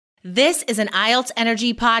This is an IELTS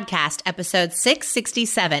Energy Podcast, episode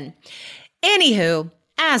 667. Anywho,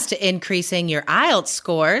 as to increasing your IELTS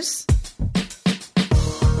scores...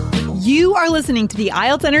 You are listening to the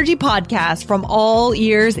IELTS Energy Podcast from All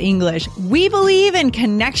Ears English. We believe in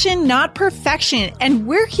connection, not perfection, and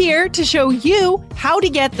we're here to show you how to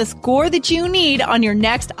get the score that you need on your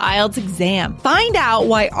next IELTS exam. Find out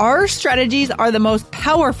why our strategies are the most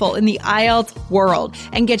powerful in the IELTS world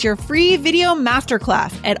and get your free video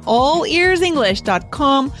masterclass at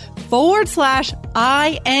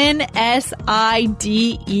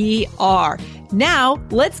allearsenglish.com/INSIDER. Now,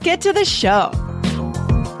 let's get to the show.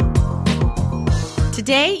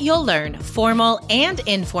 Today, you'll learn formal and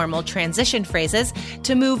informal transition phrases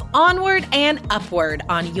to move onward and upward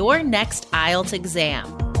on your next IELTS exam.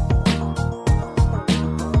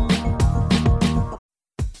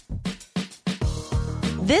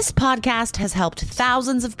 This podcast has helped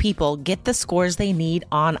thousands of people get the scores they need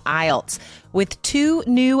on IELTS. With 2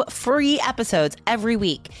 new free episodes every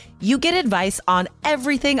week, you get advice on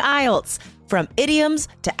everything IELTS, from idioms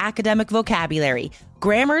to academic vocabulary,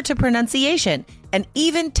 grammar to pronunciation, and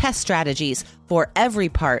even test strategies for every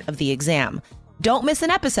part of the exam. Don't miss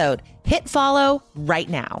an episode. Hit follow right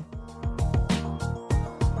now.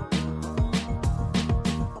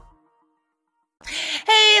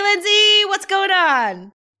 Hey, Lindsay, what's going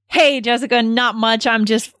on? Hey, Jessica, not much. I'm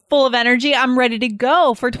just full of energy. I'm ready to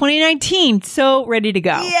go for 2019. So ready to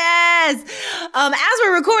go. Yes. As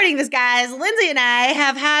we're recording this, guys, Lindsay and I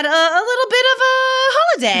have had a little bit of a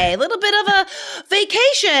holiday, a little bit of a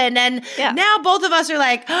vacation. And now both of us are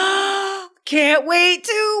like, can't wait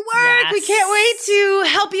to work. Yes. We can't wait to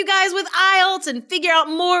help you guys with IELTS and figure out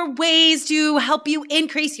more ways to help you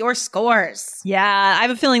increase your scores. Yeah, I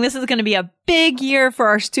have a feeling this is going to be a big year for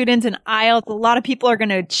our students in IELTS. A lot of people are going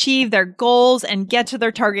to achieve their goals and get to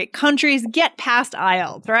their target countries, get past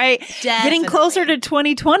IELTS, right? Definitely. Getting closer to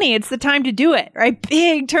 2020, it's the time to do it, right?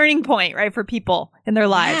 Big turning point, right, for people in their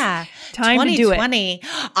lives. Yeah, time to do it. 2020.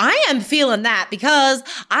 I am feeling that because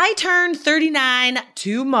I turned 39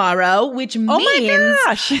 tomorrow, which means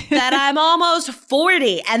that I'm almost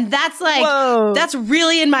 40. And that's like, that's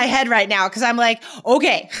really in my head right now because I'm like,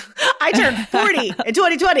 okay, I turned 40 in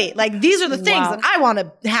 2020. Like, these are the things that I want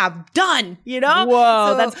to have done, you know?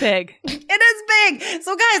 Whoa, so, that's big. It is big.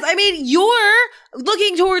 So guys, I mean, you're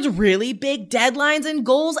looking towards really big deadlines and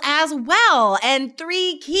goals as well. And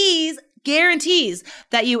 3 keys guarantees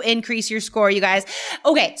that you increase your score, you guys.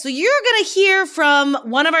 Okay, so you're going to hear from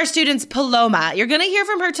one of our students, Paloma. You're going to hear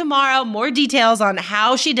from her tomorrow, more details on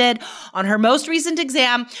how she did on her most recent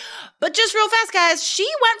exam. But just real fast, guys, she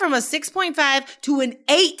went from a 6.5 to an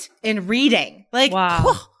 8 in reading. Like,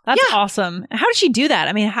 wow. That's awesome. How did she do that?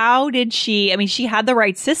 I mean, she had the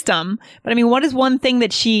right system, but I mean, what is one thing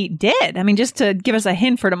that she did? I mean, just to give us a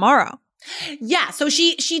hint for tomorrow. Yeah, so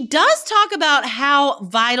she does talk about how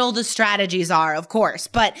vital the strategies are, of course,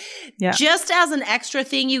 but just as an extra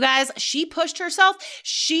thing, you guys, she pushed herself.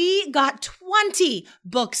 She got 20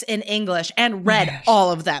 books in English and read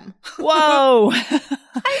all of them. Whoa.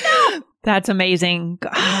 I know. That's amazing.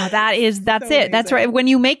 That's it. Amazing. That's right. When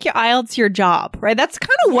you make your IELTS your job, right? That's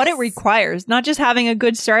kind of what it requires. Not just having a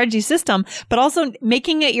good strategy system, but also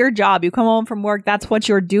making it your job. You come home from work, that's what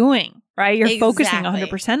you're doing, right? You're focusing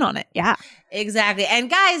 100% on it. Yeah. Exactly. And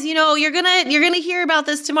guys, you know, you're going to hear about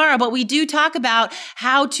this tomorrow, but we do talk about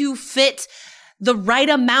how to fit the right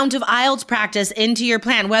amount of IELTS practice into your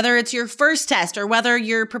plan, whether it's your first test or whether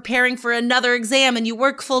you're preparing for another exam and you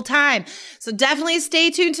work full time. So definitely stay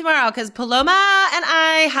tuned tomorrow because Paloma and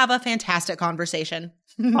I have a fantastic conversation.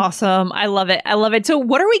 Awesome. I love it. I love it. So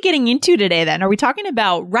what are we getting into today then? Are we talking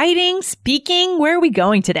about writing, speaking? Where are we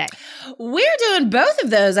going today? We're doing both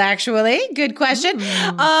of those, actually. Good question. We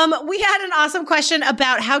had an awesome question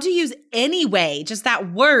about how to use anyway, just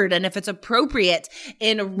that word, and if it's appropriate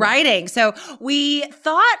in writing. So we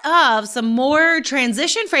thought of some more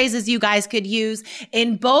transition phrases you guys could use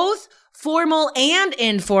in both formal and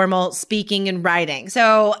informal speaking and writing.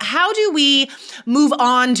 So how do we move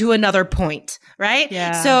on to another point, right?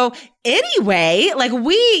 Yeah. So anyway, like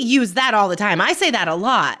we use that all the time. I say that a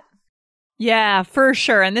lot. Yeah, for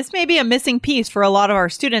sure. And this may be a missing piece for a lot of our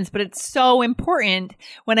students, but it's so important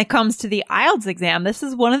when it comes to the IELTS exam. This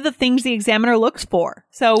is one of the things the examiner looks for.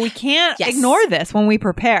 So we can't ignore this when we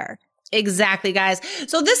prepare. Exactly, guys.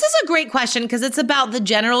 So this is a great question because it's about the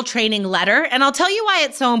general training letter, and I'll tell you why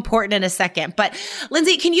it's so important in a second. But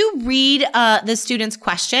Lindsay, can you read the student's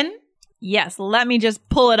question? Yes, let me just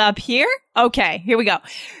pull it up here. Okay, here we go.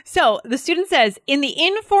 So the student says, in the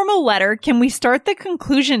informal letter, can we start the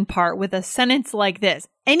conclusion part with a sentence like this?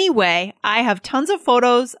 anyway, I have tons of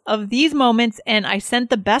photos of these moments and I sent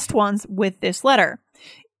the best ones with this letter.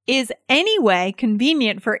 Is anyway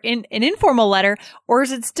convenient for an informal letter, or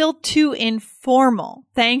is it still too informal?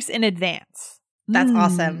 Thanks in advance. That's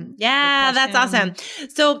awesome. Yeah, that's awesome.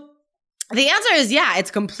 So the answer is, yeah,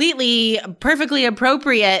 it's perfectly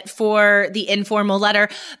appropriate for the informal letter,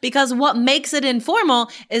 because what makes it informal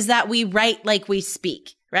is that we write like we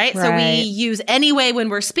speak. Right? So we use anyway when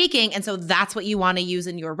we're speaking. And so that's what you want to use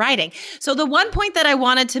in your writing. So the one point that I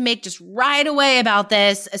wanted to make just right away about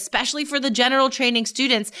this, especially for the general training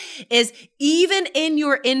students, is even in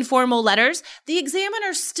your informal letters, the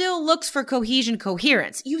examiner still looks for cohesion,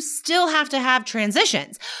 coherence. You still have to have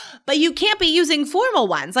transitions, but you can't be using formal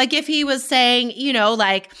ones. Like if he was saying,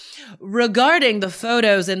 like regarding the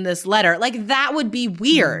photos in this letter, like that would be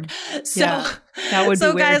weird. So that would be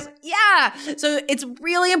weird. Guys, so it's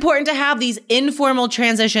really important to have these informal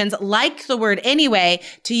transitions like the word anyway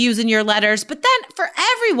to use in your letters. But then for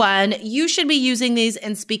everyone, you should be using these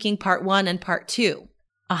in speaking part 1 and part 2.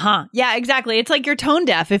 Yeah, exactly. It's like you're tone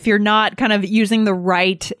deaf if you're not kind of using the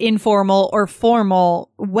right informal or formal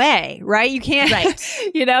way, right? You can't,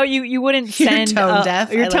 you wouldn't send. You're tone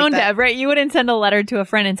deaf. You're tone deaf, right? You wouldn't send a letter to a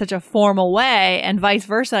friend in such a formal way, and vice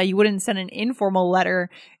versa. You wouldn't send an informal letter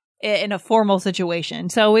in a formal situation.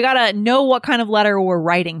 So we got to know what kind of letter we're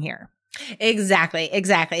writing here. Exactly.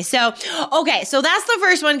 So, okay. So that's the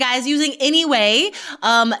first one, guys, using anyway,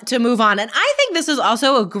 to move on. And I think this is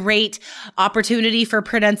also a great opportunity for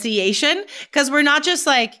pronunciation, because we're not just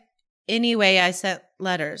like, anyway, I sent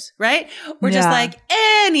letters, right? We're just like,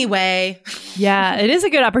 anyway. Yeah, it is a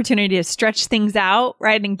good opportunity to stretch things out,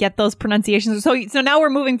 right? And get those pronunciations. So now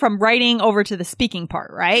we're moving from writing over to the speaking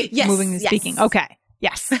part, right? Yes. Moving to speaking. Okay.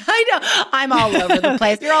 Yes. I know. I'm all over the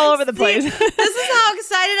place. You're all over the place. This is how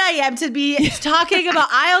excited I am to be talking about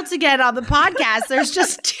IELTS again on the podcast. There's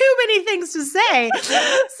just too many things to say.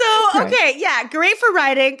 So, okay. Yeah. Great for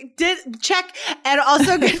writing. Check. And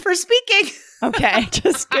also good for speaking. Okay.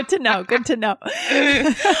 Just good to know. Good to know.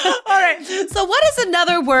 All right. So what is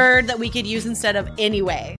another word that we could use instead of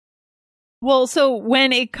anyway? Well, so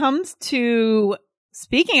when it comes to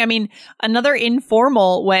speaking, I mean, another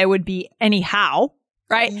informal way would be anyhow.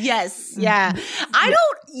 Right? Yes. Yeah. I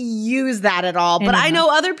don't use that at all, but I know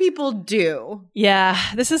other people do. Yeah.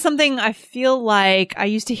 This is something I feel like I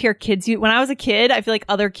used to hear kids use. When I was a kid, I feel like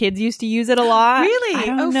other kids used to use it a lot. Really? I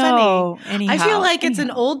don't know. Funny. Anyhow. I feel like it's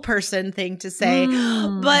an old person thing to say,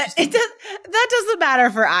 but that doesn't matter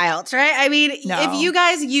for IELTS, right? I mean, if you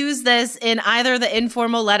guys use this in either the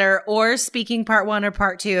informal letter or speaking part 1 or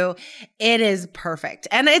part 2, it is perfect.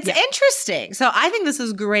 And it's interesting. So I think this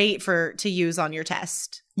is great to use on your test.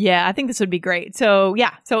 Yeah, I think this would be great. So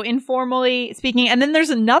so informally speaking. And then there's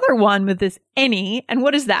another one with this any. And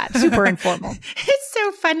what is that? Super informal. It's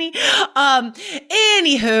so funny.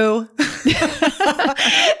 Anywho,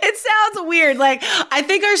 it sounds weird. Like, I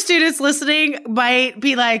think our students listening might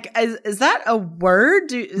be like, is that a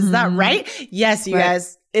word? Is that right? Yes, you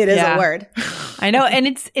guys. It is a word. I know. And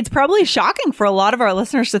it's probably shocking for a lot of our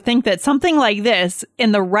listeners to think that something like this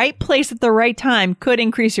in the right place at the right time could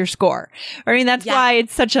increase your score. I mean, that's why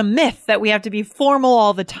it's such a myth that we have to be formal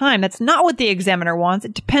all the time. That's not what the examiner wants.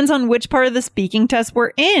 It depends on which part of the speaking test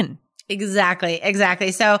we're in.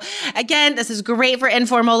 Exactly. So again, this is great for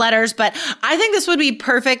informal letters, but I think this would be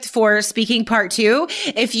perfect for speaking part 2.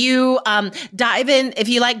 If you dive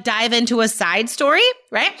into a side story,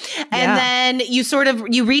 right? And then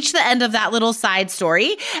you reach the end of that little side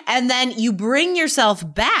story, and then you bring yourself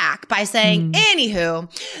back by saying,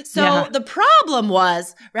 anywho. So the problem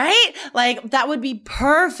was, right? Like that would be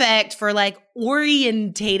perfect for like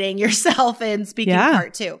orientating yourself in speaking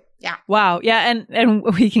part 2. Yeah. Wow. Yeah. And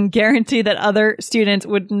we can guarantee that other students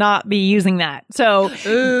would not be using that. So,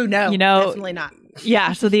 no, definitely not.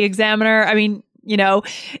 Yeah. So the examiner, I mean,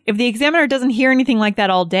 if the examiner doesn't hear anything like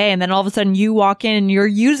that all day, and then all of a sudden you walk in and you're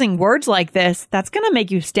using words like this, that's going to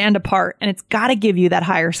make you stand apart, and it's got to give you that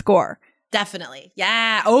higher score. Definitely.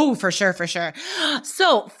 Yeah. Oh, for sure.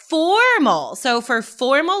 So formal. So for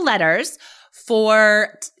formal letters,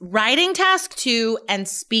 for writing task 2 and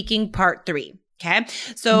speaking part 3. Okay.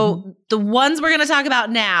 So the ones we're going to talk about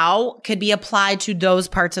now could be applied to those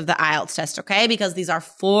parts of the IELTS test. Okay. Because these are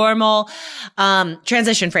formal,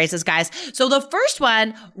 transition phrases, guys. So the first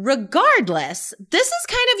one, regardless, this is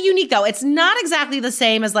kind of unique though. It's not exactly the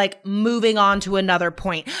same as like moving on to another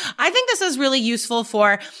point. I think this is really useful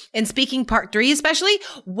for in speaking part 3, especially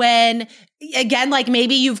when, again, like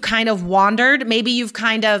maybe you've kind of wandered, maybe you've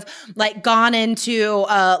kind of like gone into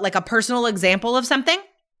like a personal example of something.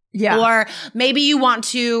 Yeah. Or maybe you want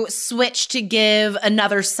to switch to give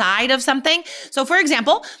another side of something. So for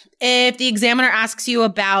example, if the examiner asks you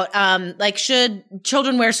about, should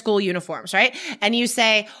children wear school uniforms, right? And you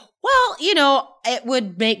say, well, it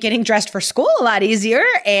would make getting dressed for school a lot easier,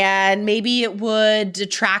 and maybe it would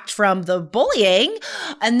detract from the bullying.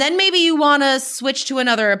 And then maybe you want to switch to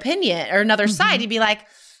another opinion or another side. You'd be like,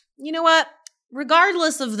 you know what?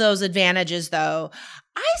 Regardless of those advantages, though,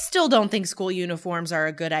 I still don't think school uniforms are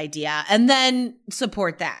a good idea. And then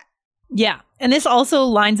support that. Yeah. And this also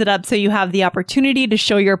lines it up so you have the opportunity to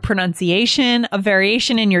show your pronunciation, a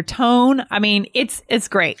variation in your tone. I mean, it's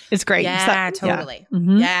great. It's great. Yeah, totally. Yeah.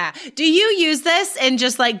 Mm-hmm. Yeah. Do you use this in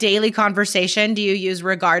just like daily conversation? Do you use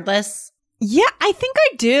regardless? Yeah, I think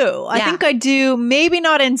I do. I think I do. Maybe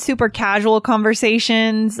not in super casual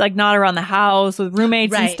conversations, like not around the house with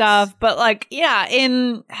roommates and stuff, but like, yeah,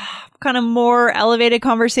 in kind of more elevated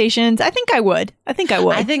conversations. I think I would. I think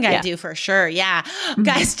I do for sure. Yeah.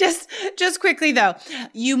 Guys, just quickly though,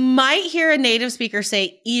 you might hear a native speaker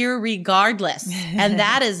say irregardless, and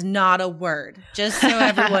that is not a word, just so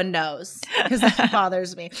everyone knows, because that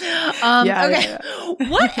bothers me. Okay.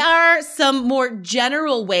 What are some more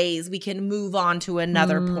general ways we can move on to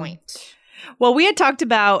another point? Well, we had talked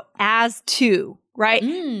about as to, right?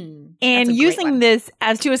 And using this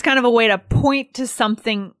as to is kind of a way to point to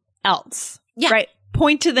something else. Yeah. Right?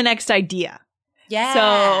 Point to the next idea.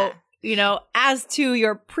 Yeah. So, as to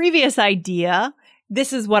your previous idea,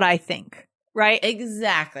 this is what I think. Right?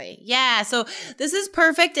 Exactly. Yeah. So this is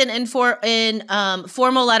perfect in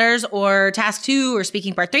formal letters or task 2 or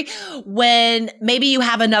speaking part 3, when maybe you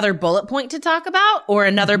have another bullet point to talk about or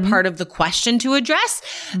another part of the question to address.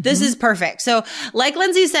 This is perfect. So like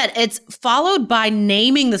Lindsay said, it's followed by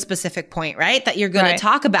naming the specific point, right? That you're going to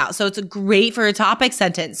talk about. So it's great for a topic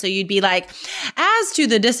sentence. So you'd be like, as to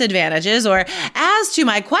the disadvantages, or as to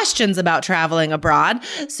my questions about traveling abroad.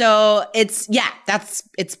 So it's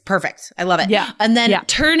perfect. I love it. Yeah. And then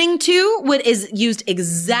turning to is used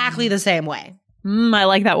exactly the same way. I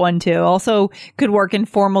like that one too. Also could work in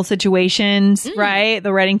formal situations, right?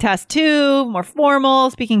 The writing task 2, more formal.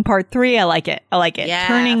 Speaking part 3, I like it. Yeah,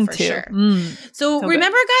 turning for to. Sure. So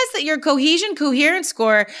remember, guys, that your cohesion coherence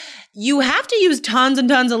score, you have to use tons and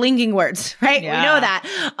tons of linking words, right? Yeah. We know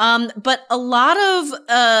that. But a lot of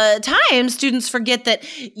times students forget that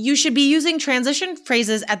you should be using transition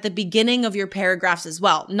phrases at the beginning of your paragraphs as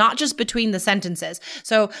well, not just between the sentences.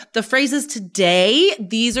 So the phrases today,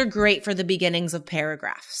 these are great for the beginnings of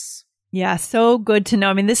paragraphs. Yeah, so good to know.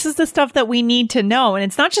 I mean, this is the stuff that we need to know. And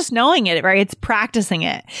it's not just knowing it, right? It's practicing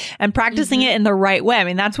it and practicing it in the right way. I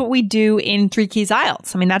mean, that's what we do in 3 Keys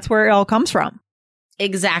IELTS. I mean, that's where it all comes from.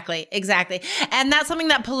 Exactly. And that's something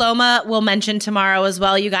that Paloma will mention tomorrow as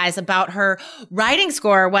well, you guys, about her writing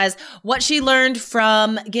score, was what she learned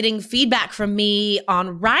from getting feedback from me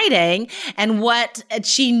on writing and what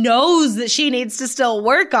she knows that she needs to still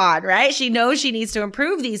work on, right? She knows she needs to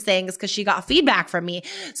improve these things because she got feedback from me.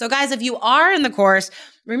 So guys, if you are in the course,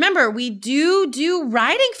 remember, we do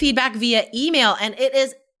writing feedback via email, and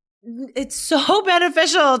it's so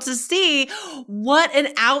beneficial to see what an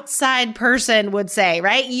outside person would say,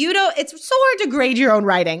 right? It's so hard to grade your own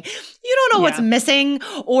writing. You don't know what's missing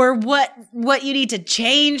or what you need to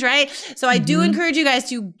change, right? So I do encourage you guys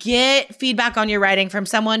to get feedback on your writing from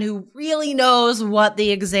someone who really knows what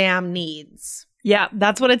the exam needs. Yeah,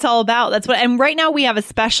 that's what it's all about. And right now we have a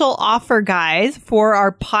special offer, guys, for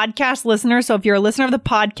our podcast listeners. So if you're a listener of the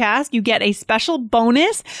podcast, you get a special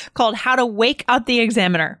bonus called How to Wake Up the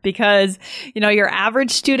Examiner, because, your average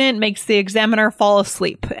student makes the examiner fall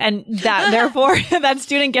asleep, and that therefore that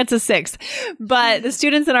student gets a 6. But the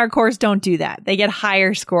students in our course don't do that. They get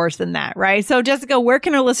higher scores than that, right? So Jessica, where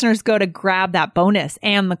can our listeners go to grab that bonus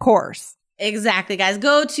and the course? Exactly, guys.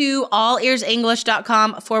 Go to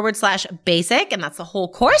allearsenglish.com/basic, and that's the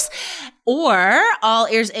whole course, or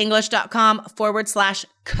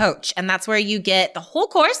allearsenglish.com/coach. And that's where you get the whole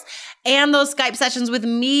course and those Skype sessions with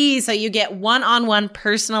me. So you get one-on-one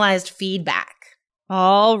personalized feedback.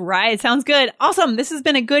 All right. Sounds good. Awesome. This has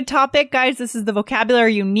been a good topic, guys. This is the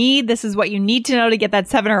vocabulary you need. This is what you need to know to get that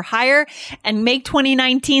 7 or higher and make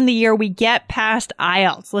 2019 the year we get past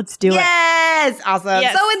IELTS. Let's do it. Yes. Awesome.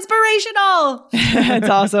 Yes. So inspirational. It's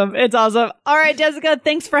awesome. It's awesome. All right, Jessica,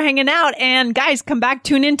 thanks for hanging out. And guys, come back,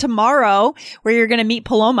 tune in tomorrow where you're going to meet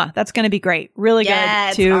Paloma. That's going to be great. Really good.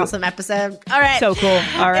 It's an awesome episode. All right. So cool.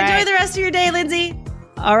 All right. Enjoy the rest of your day, Lindsay.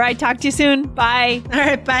 All right. Talk to you soon. Bye. All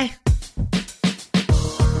right. Bye.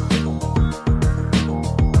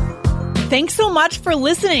 Thanks so much for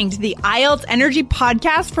listening to the IELTS Energy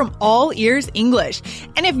Podcast from All Ears English.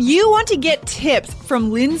 And if you want to get tips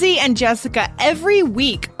from Lindsay and Jessica every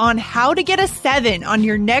week on how to get a 7 on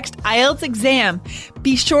your next IELTS exam,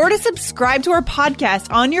 be sure to subscribe to our podcast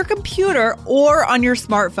on your computer or on your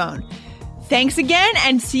smartphone. Thanks again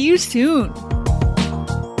and see you soon.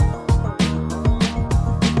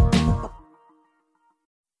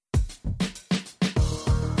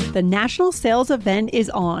 The national sales event is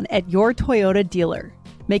on at your Toyota dealer,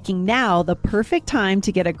 making now the perfect time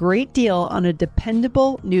to get a great deal on a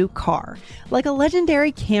dependable new car, like a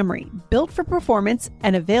legendary Camry, built for performance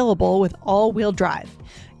and available with all-wheel drive.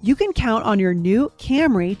 You can count on your new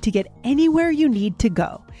Camry to get anywhere you need to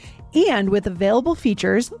go. And with available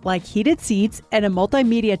features like heated seats and a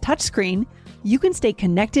multimedia touchscreen, you can stay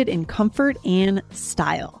connected in comfort and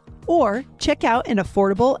style. Or check out an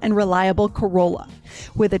affordable and reliable Corolla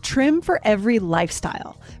with a trim for every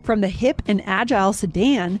lifestyle. From the hip and agile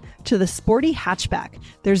sedan to the sporty hatchback,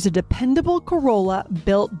 there's a dependable Corolla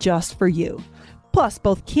built just for you. Plus,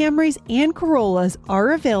 both Camrys and Corollas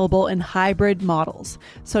are available in hybrid models.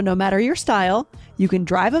 So no matter your style, you can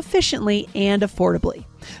drive efficiently and affordably.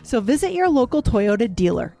 So visit your local Toyota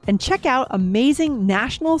dealer and check out amazing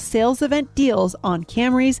national sales event deals on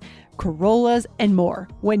Camrys, Corollas, and more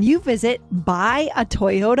when you visit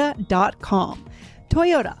buyatoyota.com.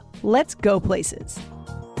 Toyota, let's go places.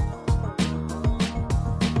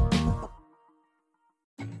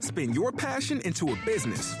 Spin your passion into a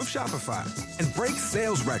business with Shopify and break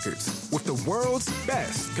sales records with the world's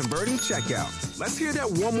best converting checkout. Let's hear that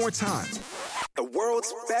one more time. The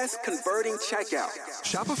world's best converting checkout.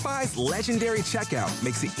 Shopify's legendary checkout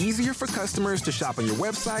makes it easier for customers to shop on your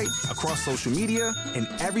website, across social media, and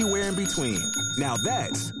everywhere in between. Now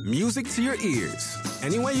that's music to your ears.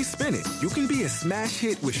 Any way you spin it, you can be a smash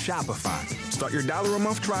hit with Shopify. Start your $1 a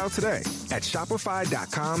month trial today at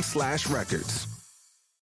shopify.com/records.